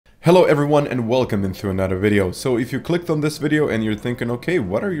Hello everyone and welcome into another video. So if you clicked on this video and you're thinking, okay,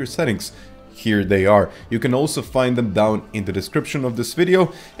 what are your settings? Here they are. You can also find them down in the description of this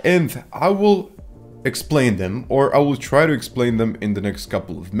video, and I will explain them, or I will try to explain them in the next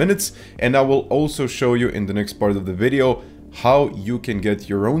couple of minutes, and I will also show you in the next part of the video how you can get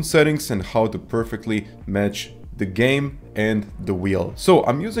your own settings and how to perfectly match the game and the wheel. So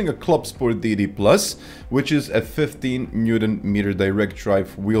I'm using a Clubsport DD Plus, which is a 15 Newton meter direct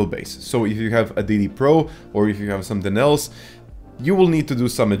drive wheelbase. So if you have a DD Pro or if you have something else, you will need to do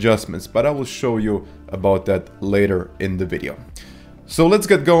some adjustments, but I will show you about that later in the video. So let's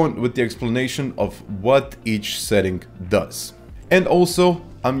get going with the explanation of what each setting does. And also,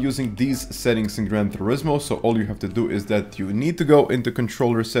 I'm using these settings in Gran Turismo, so all you have to do is that you need to go into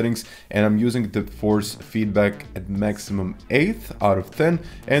controller settings, and I'm using the force feedback at maximum 8 out of 10,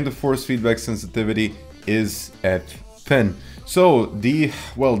 and the force feedback sensitivity is at 10. So the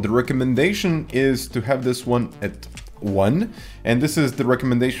recommendation is to have this one at 1, and this is the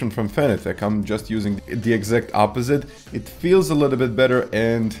recommendation from Fanatec. I'm just using the exact opposite. It feels a little bit better,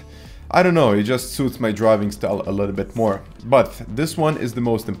 and I don't know, it just suits my driving style a little bit more. But this one is the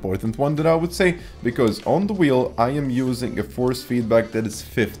most important one that I would say, because on the wheel I am using a force feedback that is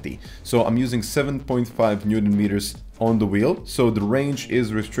 50. So I'm using 7.5 Newton meters on the wheel, so the range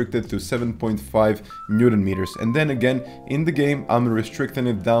is restricted to 7.5 Newton meters. And then again, in the game I'm restricting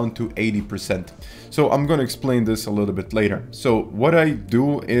it down to 80%. So I'm gonna explain this a little bit later. So what I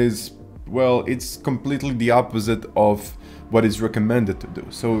do is, well, it's completely the opposite of what is recommended to do.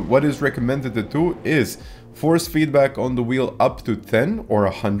 So what is recommended to do is force feedback on the wheel up to 10 or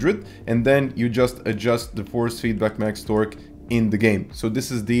 100, and then you just adjust the force feedback max torque in the game. So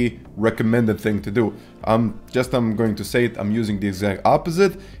this is the recommended thing to do. I'm going to say it, I'm using the exact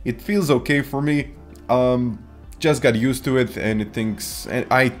opposite. It feels okay for me. Just got used to it, and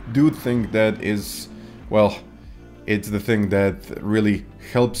I do think that is, well, it's the thing that really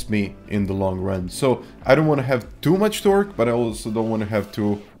helps me in the long run. So I don't want to have too much torque, but I also don't want to have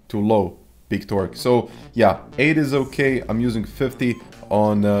too low peak torque. So yeah, 8 is okay. I'm using 50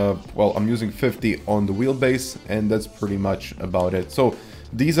 on I'm using 50 on the wheelbase, and that's pretty much about it. So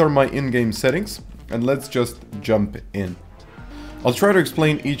these are my in-game settings, and let's just jump in. I'll try to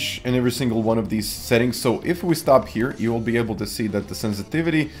explain each and every single one of these settings. So if we stop here, you will be able to see that the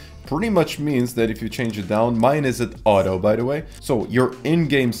sensitivity pretty much means that if you change it down, mine is at auto, by the way. So your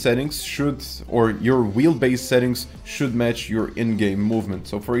in-game settings should, or your wheelbase settings should match your in-game movement.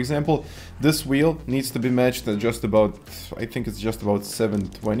 So for example, this wheel needs to be matched at just about, I think it's just about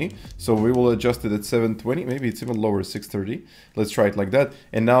 720. So we will adjust it at 720, maybe it's even lower, 630. Let's try it like that.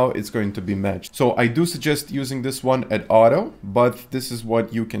 And now it's going to be matched. So I do suggest using this one at auto, but this is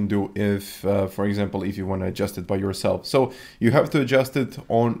what you can do if, for example, if you want to adjust it by yourself. So you have to adjust it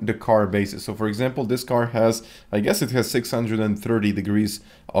on the car basis. So for example, this car has, I guess it has 630 degrees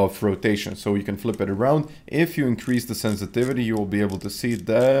of rotation. So you can flip it around. If you increase the sensitivity, you will be able to see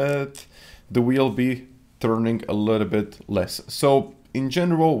that the wheel be turning a little bit less. So in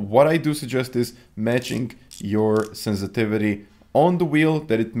general, what I do suggest is matching your sensitivity on the wheel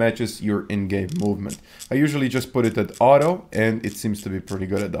that it matches your in-game movement. I usually just put it at auto, and it seems to be pretty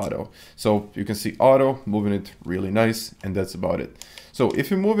good at auto. So you can see auto, moving it really nice, and that's about it. So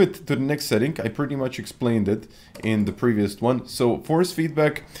if you move it to the next setting, I pretty much explained it in the previous one. So force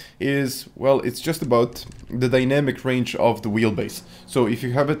feedback is, well, it's just about the dynamic range of the wheelbase. So if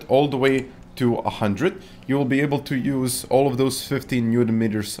you have it all the way to 100, you will be able to use all of those 15 Newton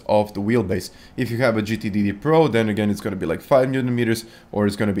meters of the wheelbase. If you have a GTDD Pro, then again it's going to be like 5 Newton meters, or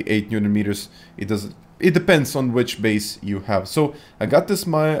it's going to be 8 Newton meters. It depends on which base you have. So I got this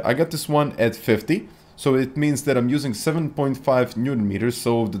one at 50. So it means that I'm using 7.5 Newton meters.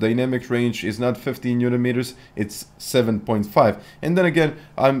 So the dynamic range is not 15 Newton meters, it's 7.5. And then again,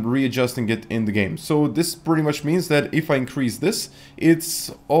 I'm readjusting it in the game. So this pretty much means that if I increase this,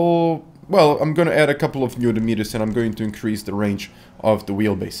 it's all, well, I'm going to add a couple of Newton meters, and I'm going to increase the range of the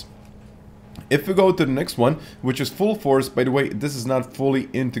wheelbase. If we go to the next one, which is full force, by the way, this is not fully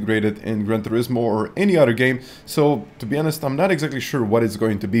integrated in Gran Turismo or any other game. So to be honest, I'm not exactly sure what it's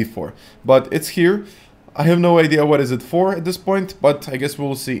going to be for, but it's here. I have no idea what is it for at this point, but I guess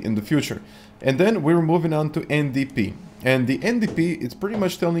we'll see in the future. And then we're moving on to NDP. And the NDP, it's pretty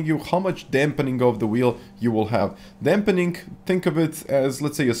much telling you how much dampening of the wheel you will have. Dampening, think of it as,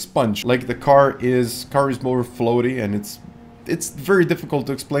 let's say, a sponge. Like the car is more floaty, and it's very difficult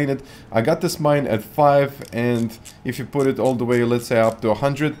to explain it. I got this mine at 5, and if you put it all the way, let's say up to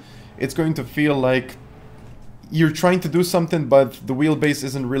 100, it's going to feel like you're trying to do something, but the wheelbase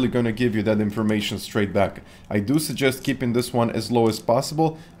isn't really going to give you that information straight back. I do suggest keeping this one as low as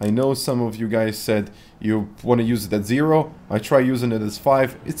possible. I know some of you guys said you want to use it at 0. I try using it as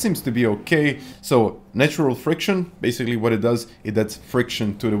 5. It seems to be okay. So natural friction, basically what it does, it adds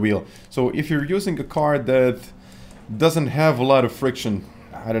friction to the wheel. So if you're using a car that doesn't have a lot of friction,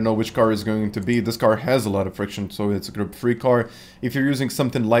 I don't know which car is going to be. This car has a lot of friction, so it's a grip-free car. If you're using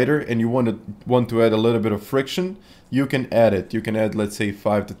something lighter and you want to add a little bit of friction, you can add it. You can add, let's say,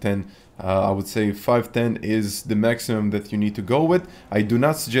 5 to 10. I would say 510 is the maximum that you need to go with. I do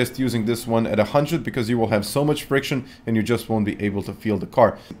not suggest using this one at 100 because you will have so much friction and you just won't be able to feel the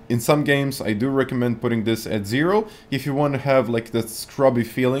car. In some games, I do recommend putting this at 0 if you want to have like that scrubby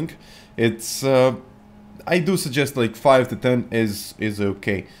feeling. It's I do suggest like 5 to 10 is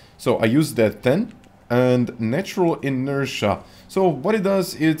okay. So I use that 10 and natural inertia. So what it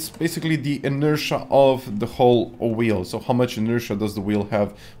does, it's basically the inertia of the whole wheel. So how much inertia does the wheel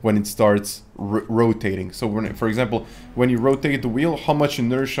have when it starts rotating? So when, for example, when you rotate the wheel, how much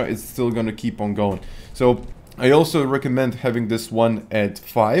inertia is still going to keep on going? So I also recommend having this one at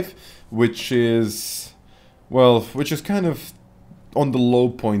 5, which is, well, which is kind of on the low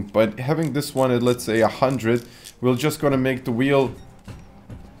point, but having this one at, let's say, 100, we're just gonna make the wheel,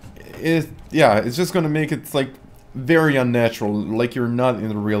 it's just gonna make it like very unnatural, like you're not in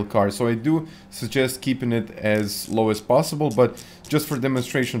a real car. So I do suggest keeping it as low as possible, but just for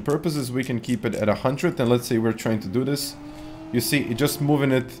demonstration purposes, we can keep it at 100. And let's say we're trying to do this, you see, it just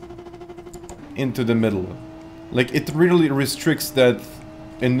moving it into the middle, like it really restricts that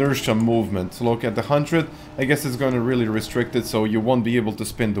inertia movement. So look at the 100, I guess it's going to really restrict it, so you won't be able to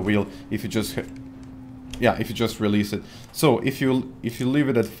spin the wheel if you just release it. So if you leave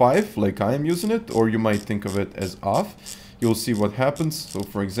it at 5 like I am using it, or you might think of it as off, you'll see what happens. So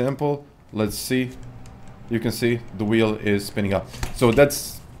for example, let's see, you can see the wheel is spinning up. So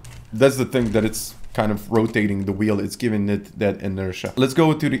that's the thing, that it's kind of rotating the wheel, it's giving it that inertia. Let's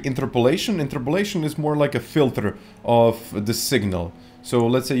go to the interpolation. Interpolation is more like a filter of the signal. So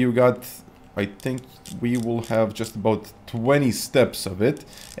let's say you got, I think we will have just about 20 steps of it,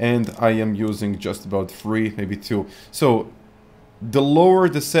 and I am using just about 3, maybe 2. So the lower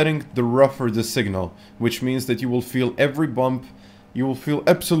the setting, the rougher the signal, which means that you will feel every bump, you will feel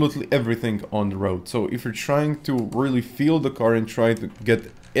absolutely everything on the road. So if you're trying to really feel the car and try to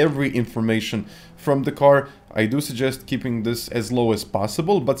get every information from the car, I do suggest keeping this as low as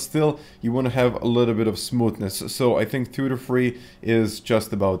possible, but still you want to have a little bit of smoothness. So I think 2 to 3 is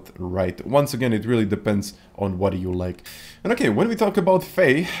just about right. Once again, it really depends on what you like. And okay, when we talk about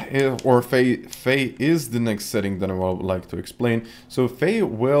Fei, Fei is the next setting that I would like to explain. So Fei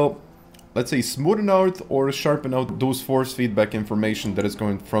will, let's say, smoothen out or sharpen out those force feedback information that is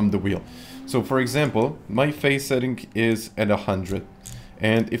going from the wheel. So for example, my Fei setting is at 100.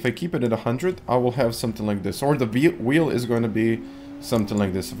 And if I keep it at 100, I will have something like this. Or the wheel is going to be something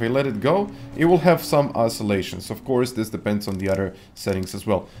like this. If I let it go, it will have some oscillations. Of course, this depends on the other settings as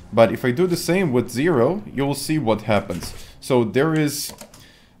well. But if I do the same with 0, you will see what happens. So there is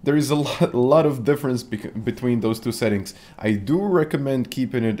a lot of difference between those two settings. I do recommend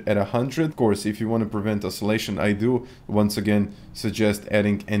keeping it at 100. Of course, if you want to prevent oscillation, I do once again suggest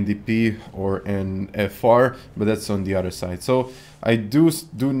adding NDP or an FR, but that's on the other side. So I do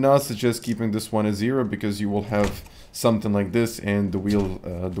not suggest keeping this one at 0, because you will have something like this, and the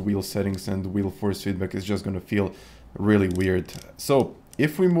wheel settings and the wheel force feedback is just going to feel really weird. So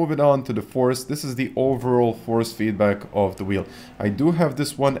if we move it on to the force, this is the overall force feedback of the wheel. I do have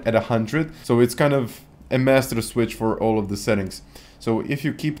this one at 100, so it's kind of a master switch for all of the settings. So if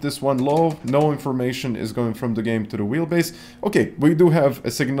you keep this one low, no information is going from the game to the wheelbase. Okay, we do have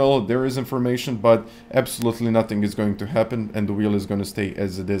a signal, there is information, but absolutely nothing is going to happen, and the wheel is going to stay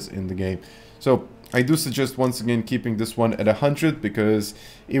as it is in the game. So I do suggest once again keeping this one at 100, because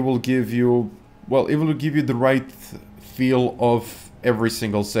it will give you, well, it will give you the right feel of every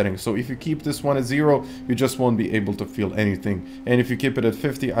single setting. So if you keep this one at 0, you just won't be able to feel anything. And if you keep it at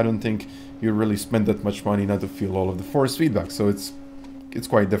 50, I don't think you really spend that much money not to feel all of the force feedback. So it's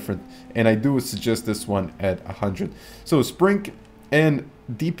quite different. And I do suggest this one at 100. So spring and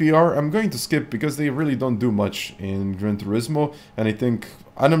DPR I'm going to skip, because they really don't do much in Gran Turismo, and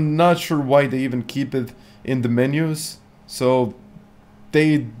I'm not sure why they even keep it in the menus. So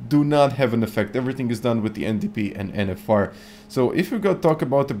they do not have an effect. Everything is done with the NDP and NFR. So if we go talk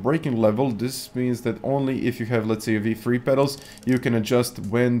about the braking level, this means that only if you have, let's say, V3 pedals, you can adjust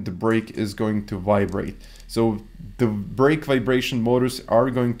when the brake is going to vibrate. So the brake vibration motors are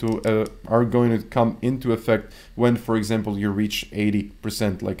going to come into effect when, for example, you reach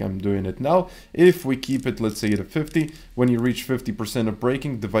 80%, like I'm doing it now. If we keep it, let's say, at 50, when you reach 50% of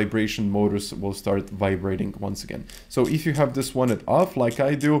braking, the vibration motors will start vibrating once again. So if you have this one at off, like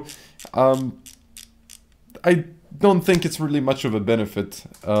I do, I don't think it's really much of a benefit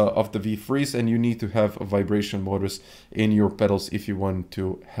of the V-Freeze, and you need to have a vibration motors in your pedals if you want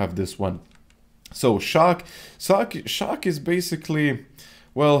to have this one. So shock is basically,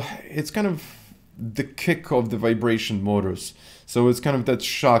 well, it's kind of the kick of the vibration motors. So it's kind of that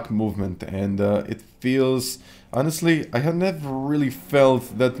shock movement, and it feels, honestly, I have never really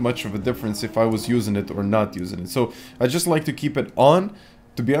felt that much of a difference if I was using it or not using it. So I just like to keep it on.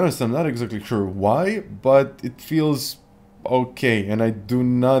 To be honest, I'm not exactly sure why, but it feels okay, and I do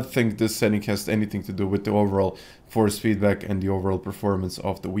not think this setting has anything to do with the overall force feedback and the overall performance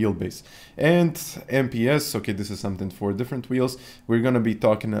of the wheelbase. And MPS, okay, this is something for different wheels. We're gonna be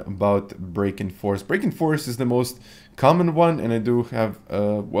talking about braking force. Braking force is the most common one, and I do have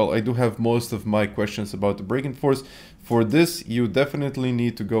well, I do have most of my questions about the braking force. For this, you definitely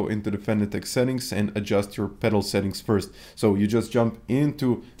need to go into the Fanatec settings and adjust your pedal settings first. So you just jump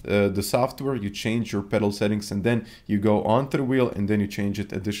into the software, you change your pedal settings, and then you go onto the wheel, and then you change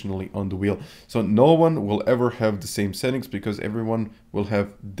it additionally on the wheel. So no one will ever have the same settings, because everyone will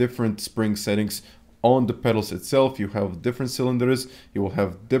have different spring settings on the pedals itself. You have different cylinders, you will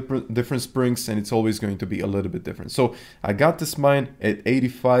have different springs, and it's always going to be a little bit different. So I got this mine at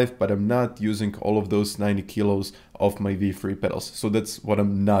 85, but I'm not using all of those 90 kilos of my V3 pedals. So that's what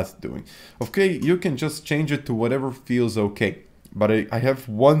I'm not doing. Okay, you can just change it to whatever feels okay. But I have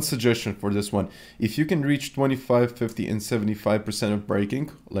one suggestion for this one. If you can reach 25, 50, and 75% of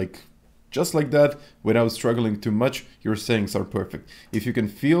braking, like just like that, without struggling too much, your settings are perfect. If you can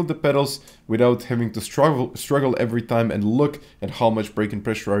feel the pedals without having to struggle every time and look at how much braking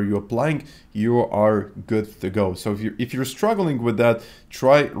pressure are you applying, you are good to go. So if you're struggling with that,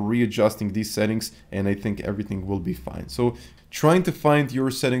 try readjusting these settings, and I think everything will be fine. So trying to find your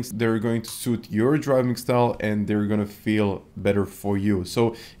settings that are going to suit your driving style and they're going to feel better for you.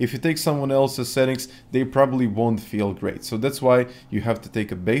 So if you take someone else's settings, they probably won't feel great. So that's why you have to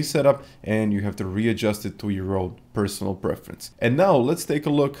take a base setup and you have to readjust it to your own personal preference. And now let's take a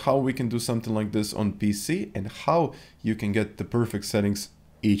look how we can do something like this on PC and how you can get the perfect settings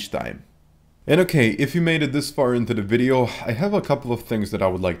each time. And okay, if you made it this far into the video, I have a couple of things that I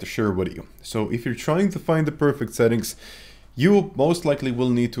would like to share with you. So if you're trying to find the perfect settings, you most likely will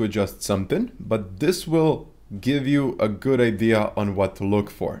need to adjust something, but this will give you a good idea on what to look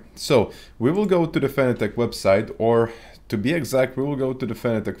for. So we will go to the Fanatec website, or to be exact, we will go to the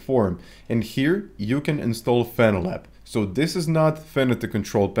Fanatec forum, and here you can install FanaLab. So this is not Fanatec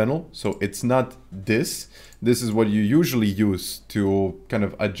control panel, so it's not this. This is what you usually use to kind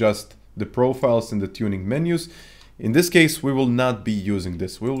of adjust the profiles and the tuning menus. In this case, we will not be using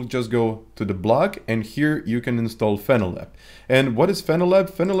this. We will just go to the blog, and here you can install FanaLab. And what is FanaLab?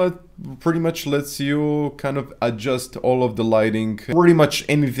 FanaLab pretty much lets you kind of adjust all of the lighting, pretty much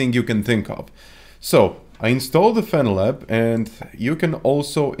anything you can think of. So I installed the FanaLab, and you can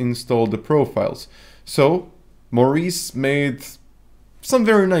also install the profiles. So Maurice made some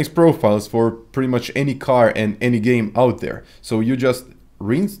very nice profiles for pretty much any car and any game out there. So you just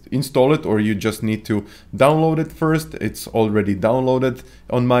reinstall it, or you just need to download it first. It's already downloaded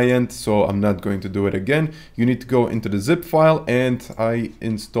on my end, so I'm not going to do it again. You need to go into the zip file, and I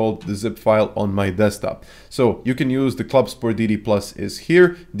installed the zip file on my desktop. So you can use the Clubsport DD Plus is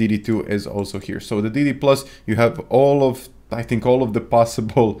here, DD2 is also here. So the DD Plus, you have all of, I think all of the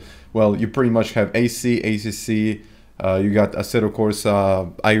possible, well, you pretty much have AC, ACC, you got Assetto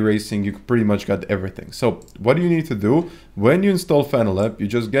Corsa, iRacing, you pretty much got everything. So what do you need to do? When you install FanaLab, you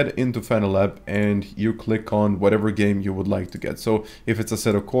just get into FanaLab and you click on whatever game you would like to get. So if it's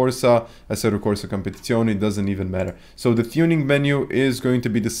Assetto Corsa Competizione, it doesn't even matter. So the tuning menu is going to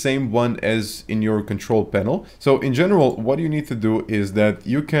be the same one as in your control panel. So in general, what you need to do is that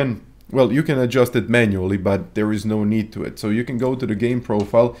you can, well, you can adjust it manually, but there is no need to it. So you can go to the game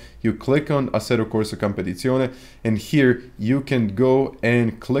profile, you click on Assetto Corsa Competizione, and here you can go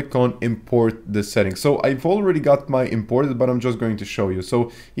and click on import the settings. So I've already got my imported, but I'm just going to show you.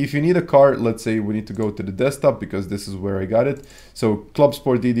 So if you need a car, let's say we need to go to the desktop because this is where I got it. So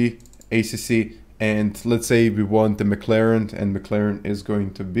Clubsport DD, ACC, and let's say we want the McLaren, and McLaren is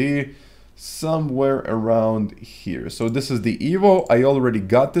going to be somewhere around here. So this is the Evo. I already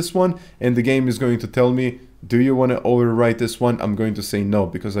got this one, and the game is going to tell me, do you want to overwrite this one? I'm going to say no,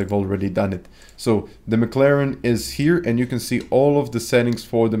 because I've already done it. So the McLaren is here, and you can see all of the settings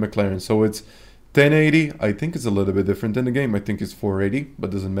for the McLaren. So it's 1080, I think it's a little bit different in the game. I think it's 480, but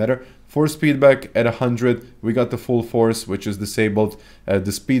doesn't matter. Force feedback at 100. We got the full force, which is disabled.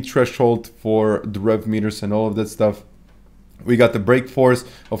 The speed threshold for the rev meters and all of that stuff. We got the brake force.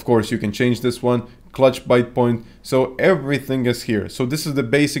 Of course, you can change this one. Clutch bite point. So everything is here. So this is the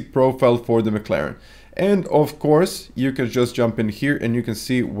basic profile for the McLaren. And of course, you can just jump in here and you can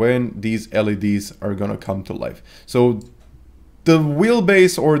see when these LEDs are gonna come to life. So the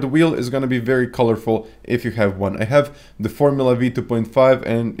wheelbase or the wheel is going to be very colorful if you have one. I have the Formula V 2.5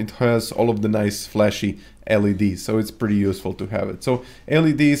 and it has all of the nice flashy LEDs, so it's pretty useful to have it. So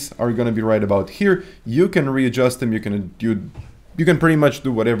LEDs are going to be right about here. You can readjust them. You can pretty much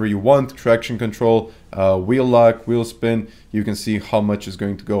do whatever you want. Traction control, wheel lock, wheel spin. You can see how much is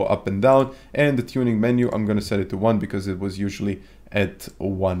going to go up and down. And the tuning menu, I'm going to set it to 1 because it was usually at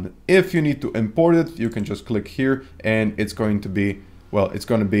 1. If you need to import it, you can just click here and it's going to be, well, it's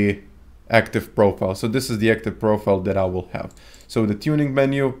going to be active profile. So this is the active profile that I will have. So the tuning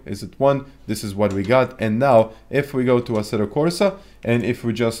menu is at 1. This is what we got. And now if we go to Assetto Corsa and if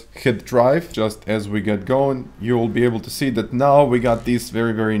we just hit drive, just as we get going, you will be able to see that now we got these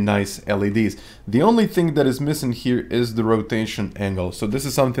very, very nice LEDs. The only thing that is missing here is the rotation angle. So this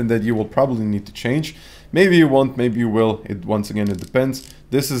is something that you will probably need to change. Maybe you won't, maybe you will. Once again, it depends.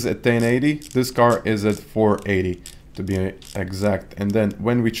 This is at 1080. This car is at 480 to be exact. And then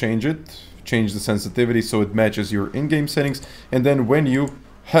when we change it, change the sensitivity so it matches your in-game settings. And then when you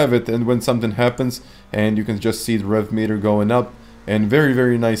have it and when something happens and you can just see the rev meter going up and very,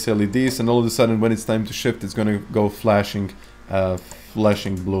 very nice LEDs. And all of a sudden when it's time to shift, it's going to go flashing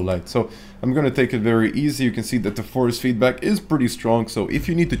blue light. So I'm going to take it very easy. You can see that the force feedback is pretty strong. So if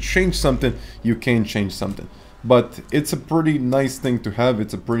you need to change something, you can change something. But it's a pretty nice thing to have.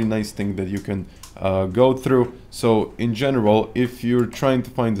 It's a pretty nice thing that you can go through. So in general, if you're trying to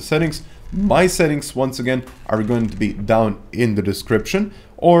find the settings, my settings, once again, are going to be down in the description.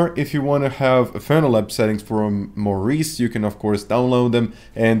 Or if you want to have a FanaLab settings for Maurice, you can of course download them,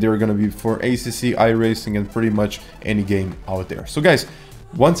 and they're going to be for ACC, iRacing, and pretty much any game out there. So guys,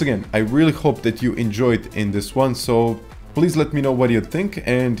 once again, I really hope that you enjoyed in this one. So please let me know what you think,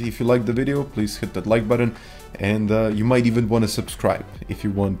 and if you like the video, please hit that like button, and you might even want to subscribe if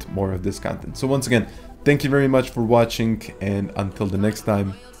you want more of this content. So once again, thank you very much for watching, and until the next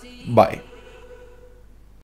time, bye.